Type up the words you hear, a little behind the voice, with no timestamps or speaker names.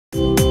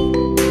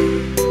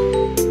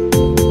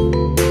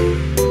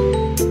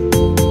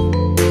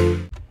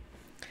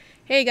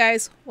Hey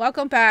guys,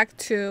 welcome back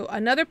to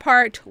another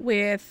part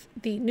with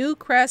the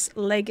Newcrest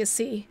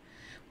Legacy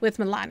with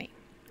Milani.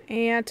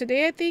 And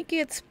today I think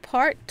it's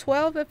part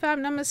 12 if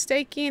I'm not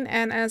mistaken.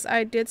 And as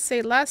I did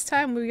say last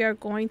time, we are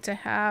going to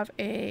have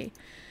a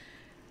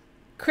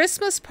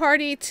Christmas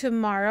party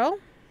tomorrow.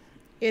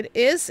 It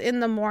is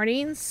in the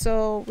morning,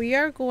 so we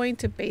are going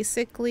to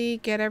basically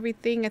get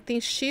everything. I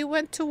think she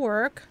went to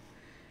work.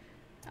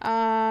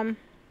 Oh,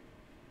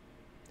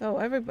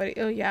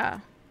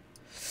 yeah.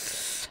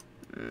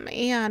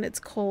 Man, it's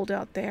cold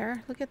out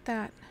there. Look at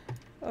that.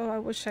 Oh, I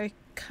wish I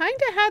kind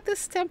of had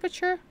this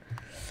temperature.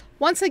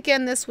 Once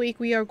again, this week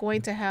we are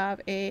going to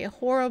have a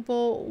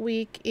horrible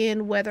week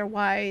in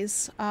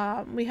weather-wise.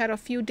 We had a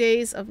few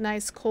days of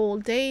nice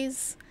cold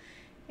days,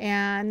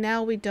 and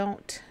now we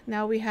don't.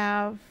 Now we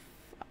have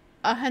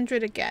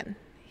 100 again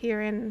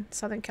here in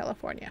Southern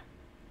California.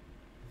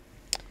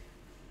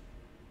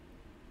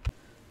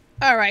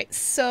 All right,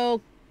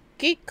 so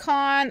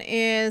GeekCon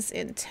is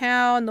in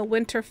town. The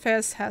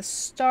Winterfest has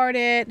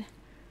started,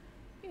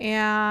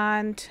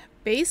 and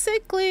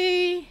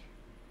basically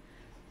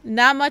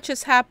not much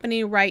is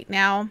happening right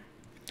now.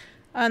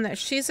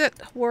 She's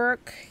at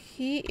work.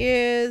 He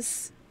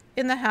is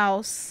in the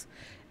house,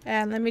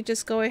 and let me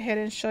just go ahead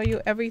and show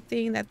you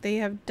everything that they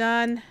have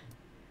done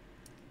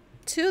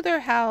to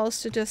their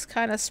house to just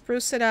kind of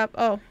spruce it up.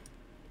 Oh,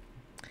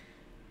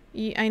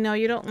 I know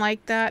you don't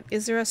like that.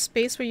 Is there a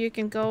space where you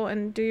can go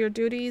and do your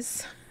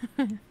duties?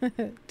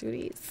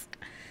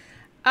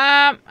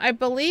 I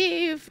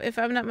believe, if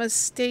I'm not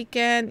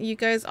mistaken, you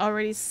guys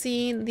already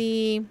seen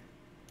the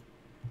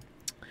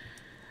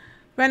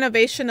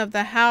renovation of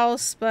the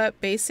house, but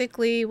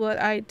basically what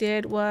I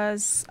did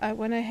was I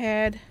went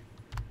ahead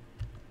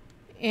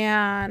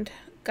and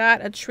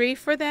got a tree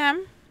for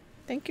them.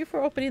 Thank you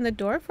for opening the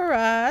door for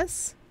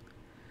us.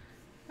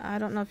 I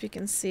don't know if you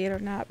can see it or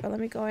not, but let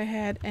me go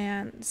ahead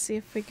and see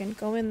if we can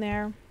go in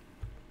there.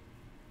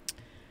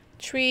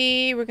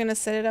 Tree, we're gonna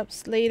set it up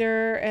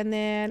later, and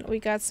then we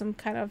got some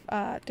kind of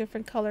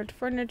different colored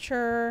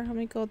furniture. Let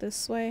me go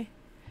this way.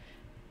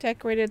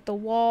 Decorated the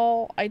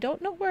wall. I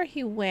don't know where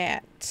he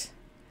went.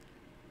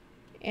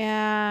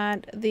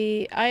 And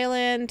the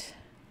island,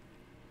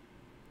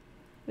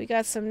 we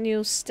got some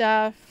new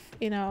stuff,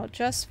 you know,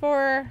 just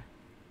for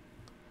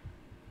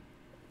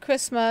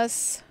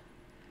Christmas.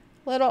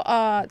 Little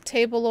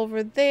table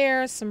over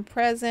there, some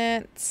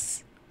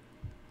presents,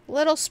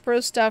 little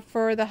spruce stuff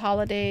for the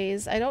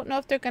holidays. I don't know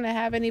if they're gonna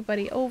have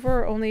anybody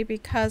over, only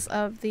because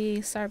of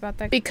the, sorry about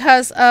that,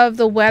 because of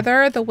the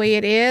weather the way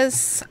it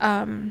is.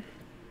 But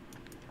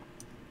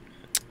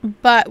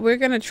we're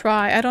gonna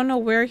try. I don't know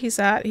where he's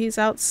at. He's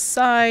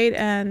outside.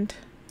 And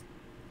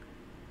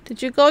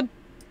did you go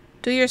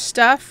do your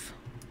stuff?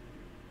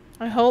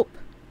 I hope.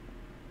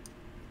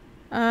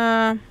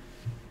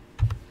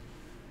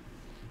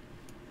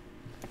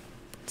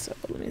 So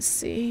let me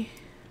see.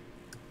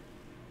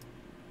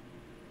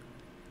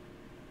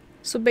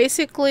 So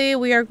basically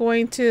we are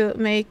going to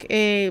make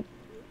a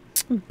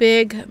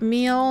big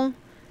meal.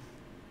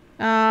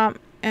 And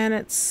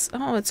it's,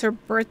 oh, it's her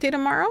birthday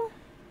tomorrow?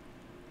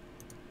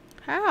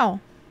 How?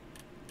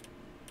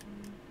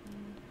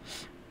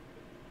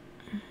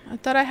 I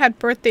thought I had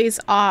birthdays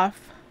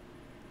off.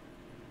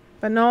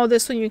 But no,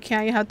 this one you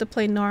can't. You have to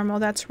play normal.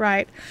 That's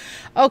right.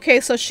 Okay,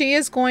 so she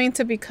is going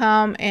to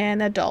become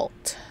an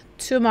adult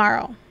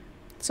tomorrow.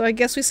 So I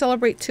guess we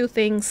celebrate two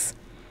things.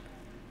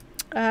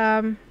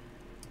 I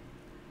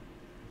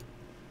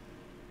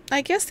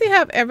guess they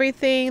have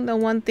everything. The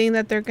one thing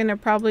that they're going to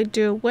probably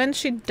do when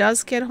she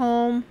does get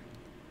home.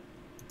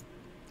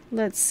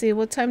 Let's see.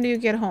 What time do you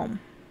get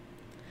home?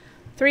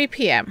 3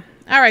 p.m.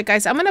 Alright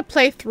guys, I'm going to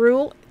play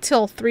through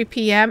till 3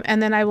 p.m.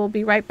 and then I will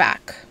be right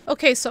back.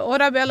 Okay, so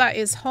Arabella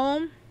is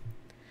home.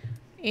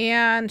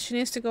 And she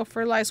needs to go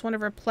fertilize one of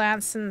her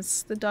plants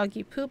since the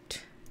doggy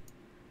pooped.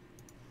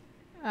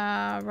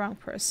 Wrong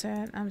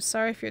person. I'm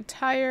sorry if you're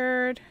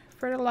tired.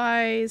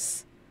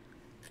 Fertilize.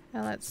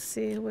 Now let's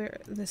see where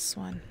this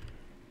one.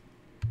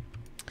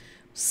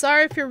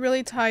 Sorry if you're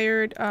really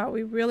tired.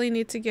 We really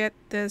need to get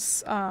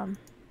this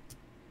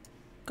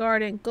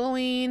garden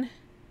going.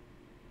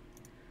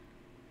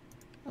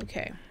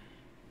 Okay.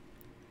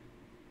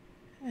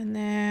 And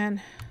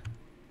then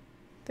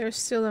they're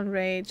still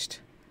enraged.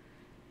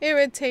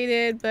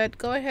 Irritated, but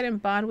go ahead and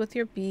bond with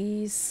your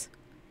bees.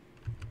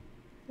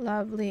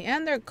 Lovely.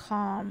 And they're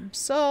calm.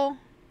 So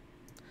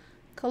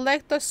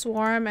collect the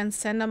swarm and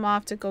send them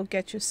off to go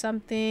get you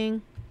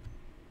something.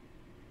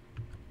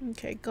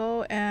 Okay,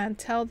 go and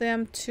tell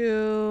them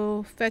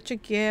to fetch a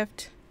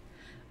gift.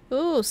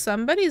 Ooh,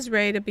 somebody's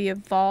ready to be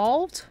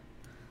evolved.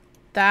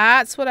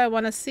 That's what I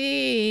want to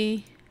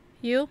see.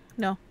 You?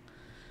 No.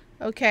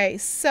 Okay,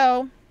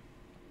 so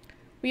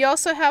we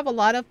also have a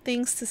lot of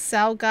things to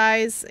sell,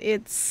 guys.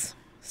 It's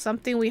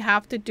something we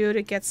have to do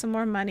to get some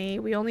more money.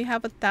 We only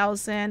have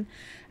 1,000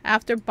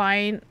 after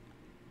buying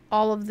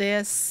all of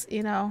this.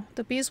 You know,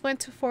 the bees went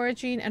to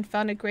foraging and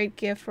found a great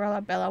gift for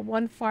Arabella.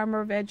 1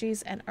 farmer,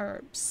 veggies, and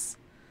herbs.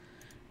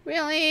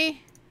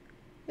 Really?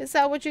 Is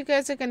that what you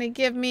guys are going to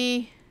give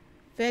me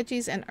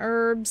veggies and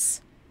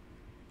herbs.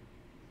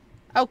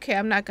 Okay,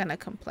 I'm not gonna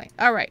complain.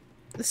 All right.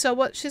 So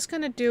what she's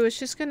gonna do is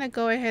she's gonna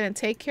go ahead and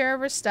take care of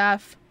her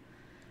stuff.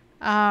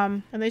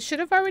 And they should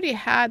have already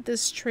had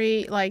this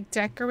tree like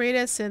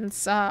decorated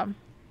since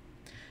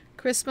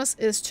Christmas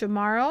is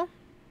tomorrow.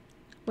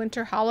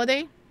 Winter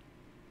holiday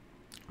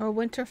or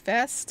winter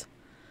fest.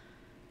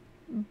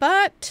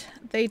 But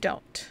they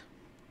don't.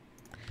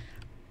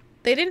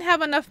 They didn't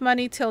have enough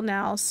money till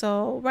now,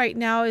 so right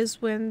now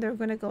is when they're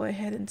gonna go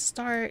ahead and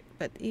start.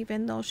 But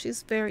even though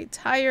she's very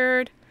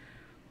tired,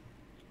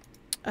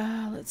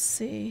 let's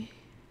see.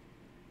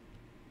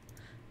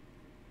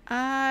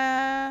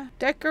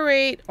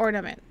 Decorate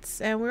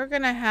ornaments, and we're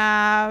gonna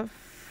have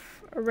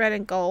red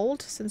and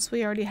gold since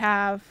we already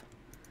have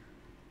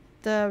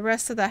the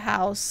rest of the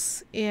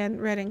house in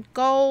red and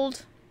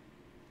gold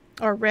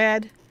or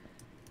red,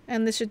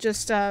 and this should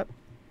just and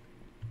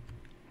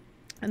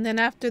then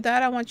after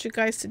that I want you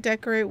guys to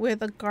decorate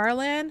with a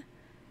garland,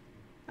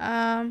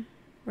 red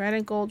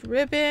and gold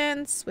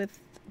ribbons with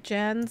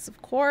Jen's,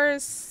 of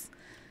course.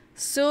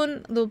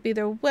 Soon there'll be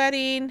their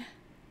wedding.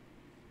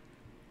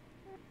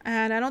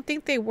 And I don't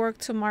think they work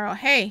tomorrow.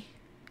 Hey,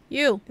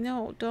 you.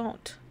 No,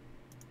 don't.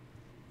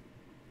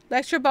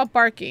 Lecture about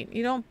barking.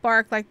 You don't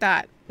bark like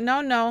that. No,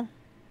 no.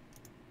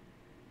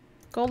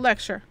 Go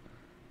lecture.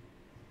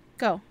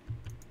 Go.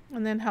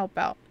 And then help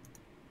out.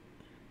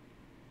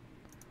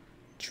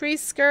 Tree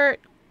skirt.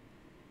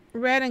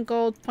 Red and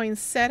gold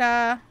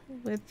poinsettia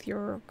with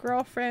your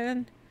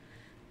girlfriend.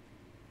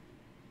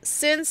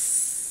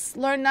 Since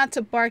learn not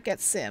to bark at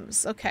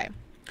Sims. Okay.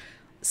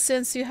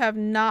 Since you have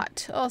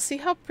not... Oh, see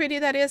how pretty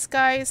that is,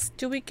 guys?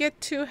 Do we get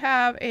to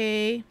have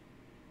a...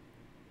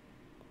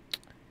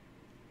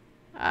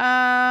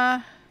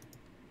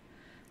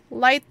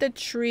 light the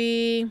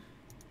tree.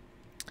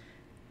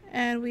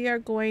 And we are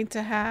going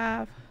to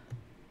have...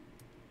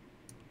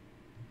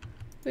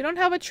 We don't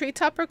have a tree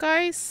topper,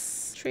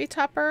 guys. Tree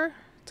topper.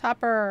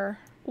 Topper.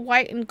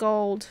 White and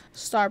gold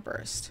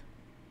starburst.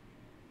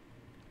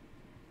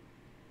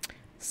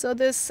 So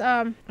this,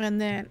 and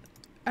then...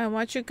 I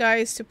want you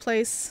guys to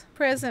place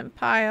present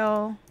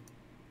pile,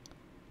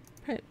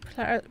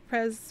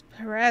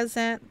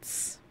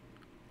 presents.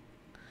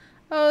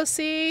 Oh,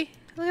 see?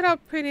 Look at how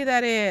pretty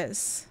that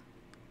is.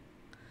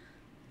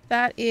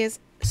 That is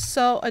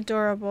so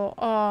adorable.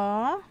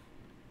 Aww.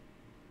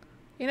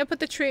 You know, put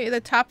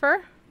the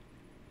topper?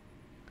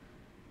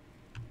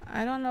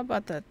 I don't know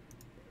about the...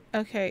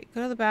 Okay,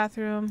 go to the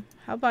bathroom.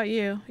 How about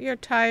you? You're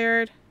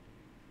tired.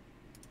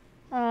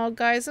 Oh,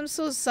 guys, I'm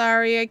so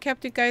sorry. I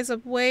kept you guys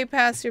up way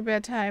past your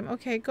bedtime.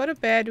 Okay, go to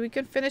bed. We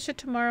can finish it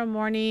tomorrow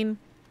morning.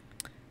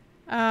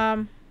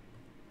 You're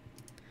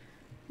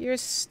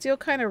still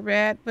kind of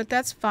red, but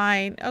that's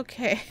fine.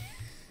 Okay.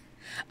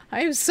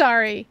 I'm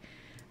sorry.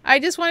 I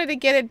just wanted to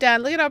get it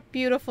done. Look at how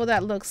beautiful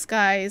that looks,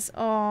 guys.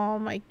 Oh,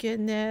 my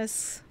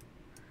goodness.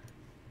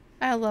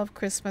 I love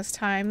Christmas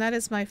time. That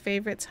is my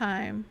favorite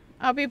time.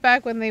 I'll be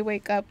back when they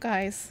wake up,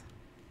 guys.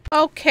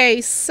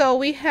 Okay, so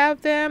we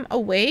have them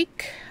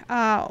awake.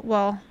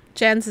 Well,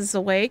 Jens is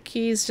awake.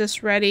 He's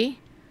just ready.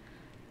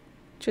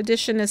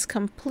 Tradition is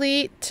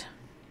complete.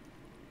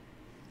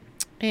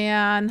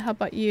 And how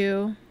about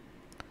you?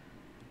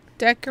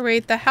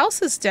 Decorate. The house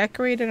is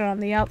decorated on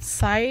the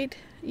outside.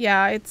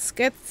 Yeah, it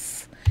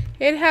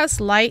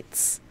has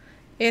lights.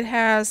 It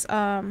has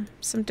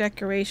some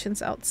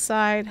decorations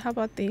outside. How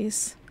about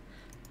these?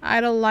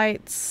 Idle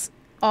lights,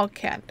 all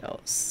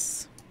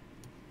candles.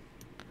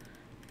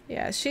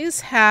 Yeah,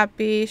 she's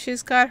happy.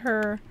 She's got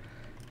her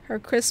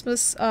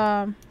Christmas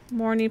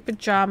morning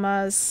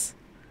pajamas,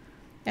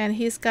 and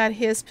he's got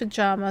his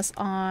pajamas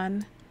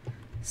on.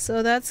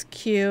 So that's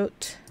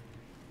cute.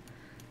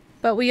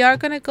 But we are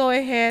going to go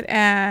ahead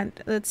and,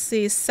 let's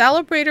see,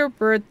 celebrate her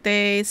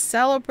birthday,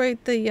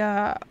 celebrate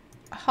the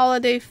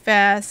holiday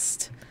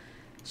fest.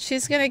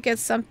 She's going to get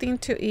something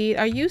to eat.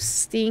 Are you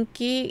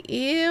stinky?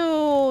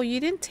 Ew, you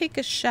didn't take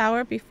a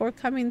shower before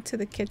coming to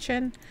the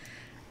kitchen?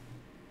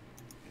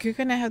 You're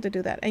going to have to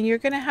do that. And you're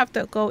going to have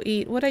to go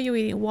eat. What are you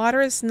eating?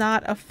 Water is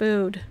not a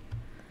food.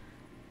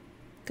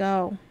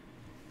 Go.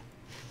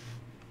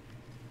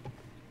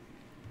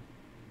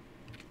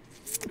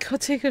 Go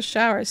take a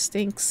shower. It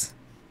stinks.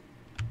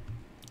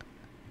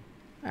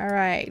 All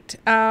right.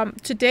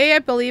 Today, I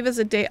believe, is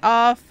a day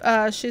off.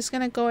 She's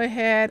going to go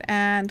ahead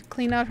and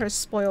clean out her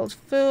spoiled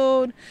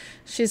food.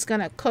 She's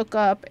going to cook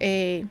up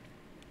a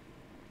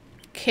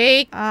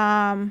cake.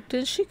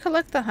 Did she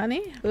collect the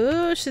honey?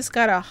 Ooh, she's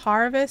got a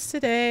harvest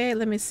today.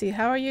 Let me see.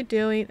 How are you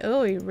doing?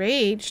 Oh,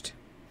 enraged.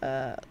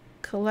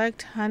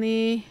 Collect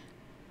honey.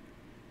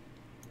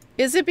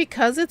 Is it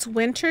because it's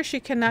winter she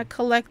cannot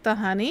collect the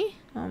honey?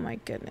 Oh my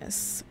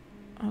goodness.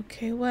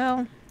 Okay,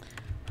 well,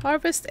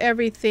 harvest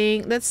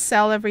everything. Let's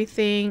sell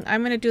everything.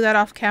 I'm going to do that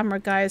off camera,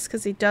 guys,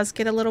 because it does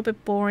get a little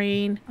bit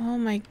boring. Oh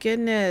my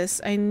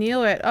goodness. I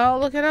knew it. Oh,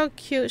 look at how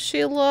cute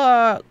she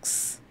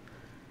looks.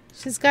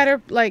 She's got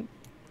her, like,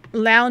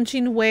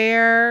 lounging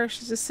wear.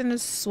 She's just in her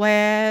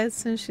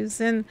sweats, and she's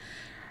in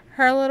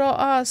her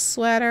little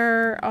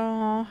sweater.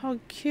 Oh, how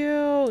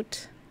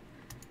cute.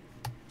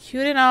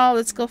 Cute and all.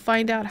 Let's go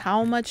find out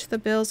how much the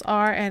bills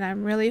are, and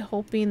I'm really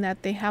hoping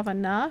that they have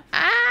enough.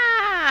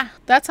 Ah!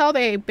 That's all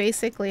they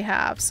basically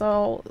have,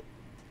 so...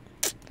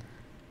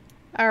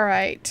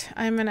 Alright,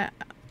 I'm gonna...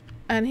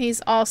 And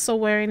he's also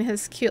wearing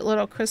his cute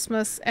little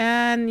Christmas,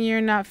 and you're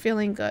not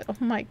feeling good. Oh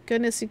my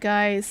goodness, you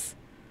guys.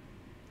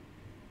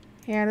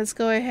 Yeah, let's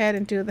go ahead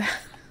and do that.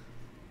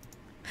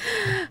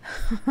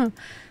 Do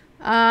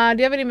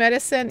you have any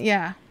medicine?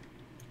 Yeah.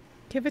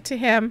 Give it to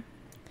him.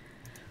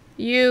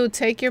 You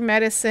take your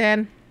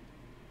medicine.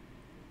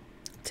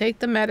 Take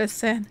the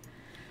medicine.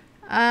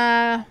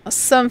 A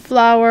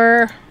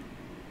sunflower.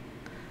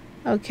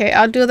 Okay,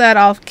 I'll do that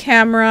off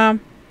camera.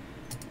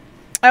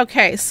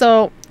 Okay,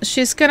 so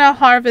she's gonna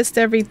harvest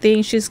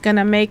everything. She's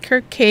gonna make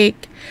her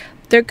cake.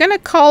 They're gonna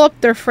call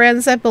up their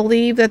friends. I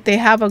believe that they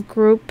have a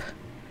group.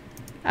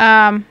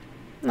 No,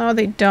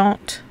 they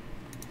don't.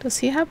 Does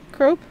he have a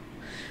group?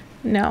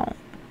 No.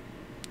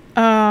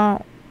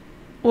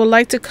 Would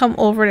like to come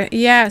over to...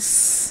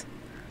 Yes.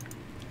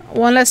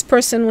 One less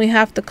person we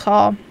have to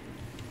call.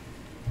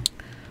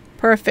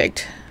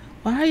 Perfect.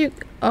 Why are you...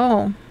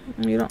 Oh,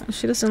 you don't...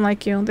 She doesn't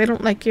like you. They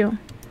don't like you.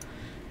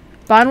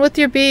 Bond with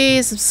your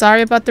bees. I'm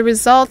sorry about the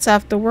results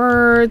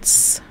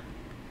afterwards.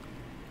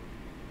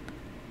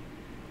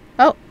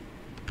 Oh.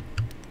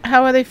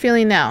 How are they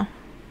feeling now?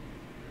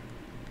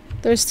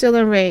 They're still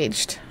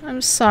enraged.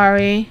 I'm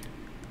sorry.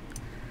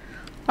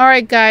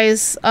 Alright,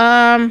 guys.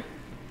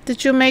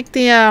 Did you make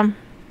the...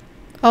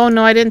 Oh,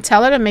 no, I didn't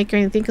tell her to make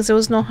anything because there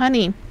was no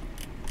honey.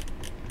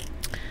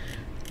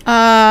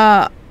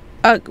 A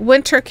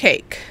winter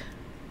cake.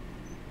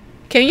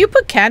 Can you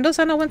put candles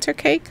on a winter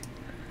cake?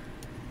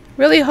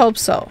 Really hope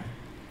so.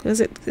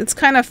 Because it's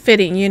kind of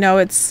fitting, you know.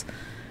 It's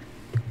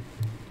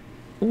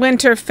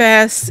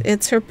Winterfest.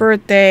 It's her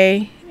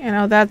birthday. You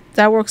know,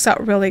 that works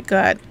out really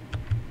good.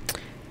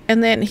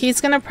 And then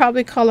he's going to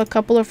probably call a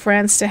couple of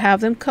friends to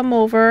have them come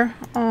over.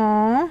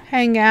 Aww,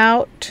 hang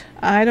out.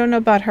 I don't know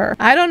about her.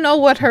 I don't know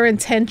what her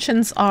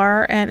intentions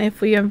are. And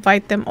if we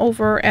invite them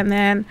over and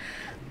then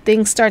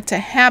things start to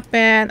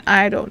happen,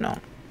 I don't know.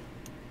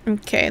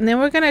 Okay, and then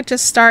we're going to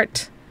just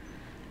start.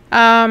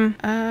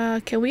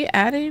 Can we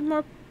add any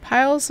more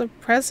piles of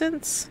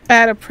presents?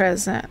 Add a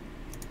present.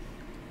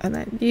 And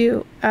then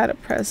you add a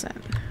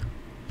present.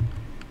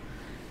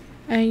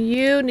 And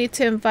you need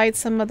to invite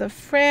some of the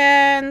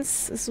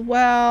friends as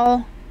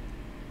well.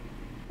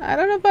 I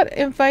don't know about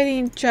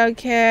inviting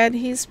Jughead.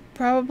 He's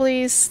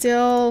probably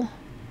still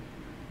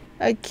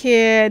a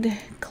kid.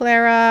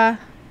 Clara.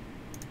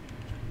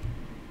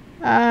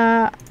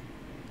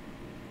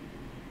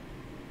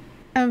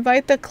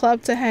 Invite the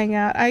club to hang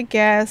out, I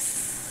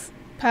guess.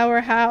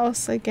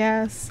 Powerhouse, I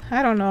guess.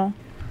 I don't know.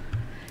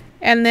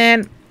 And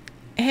then...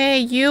 Hey,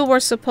 you were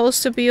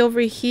supposed to be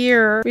over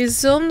here.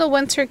 Resume the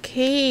winter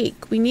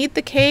cake. We need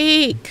the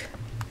cake.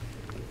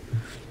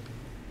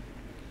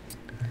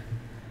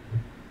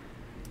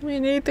 We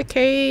need the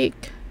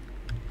cake.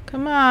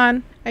 Come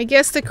on. I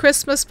guess the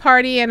Christmas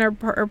party and her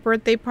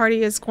birthday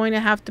party is going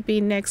to have to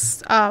be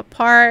next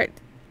part.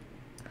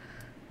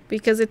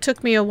 Because it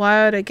took me a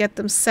while to get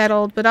them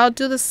settled. But I'll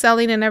do the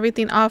selling and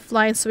everything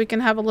offline so we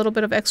can have a little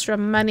bit of extra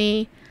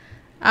money.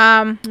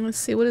 Let's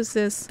see, what is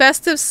this?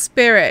 Festive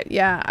spirit.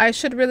 Yeah, I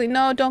should really...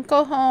 No, don't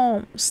go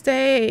home.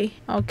 Stay.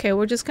 Okay,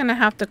 we're just gonna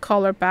have to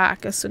call her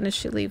back as soon as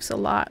she leaves a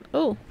lot.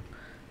 Oh,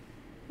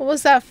 what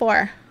was that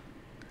for?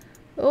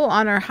 Oh,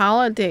 on her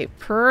holiday.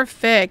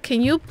 Perfect.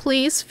 Can you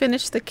please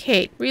finish the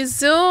cake?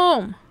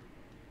 Resume.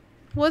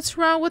 What's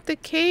wrong with the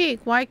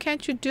cake? Why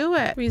can't you do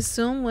it?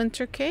 Resume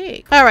winter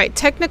cake. All right,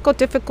 technical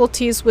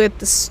difficulties with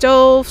the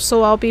stove,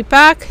 so I'll be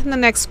back in the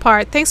next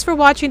part. Thanks for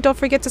watching. Don't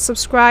forget to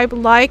subscribe,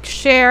 like,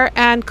 share,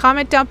 and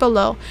comment down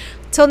below.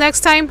 Till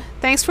next time,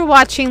 thanks for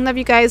watching. Love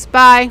you guys.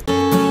 Bye.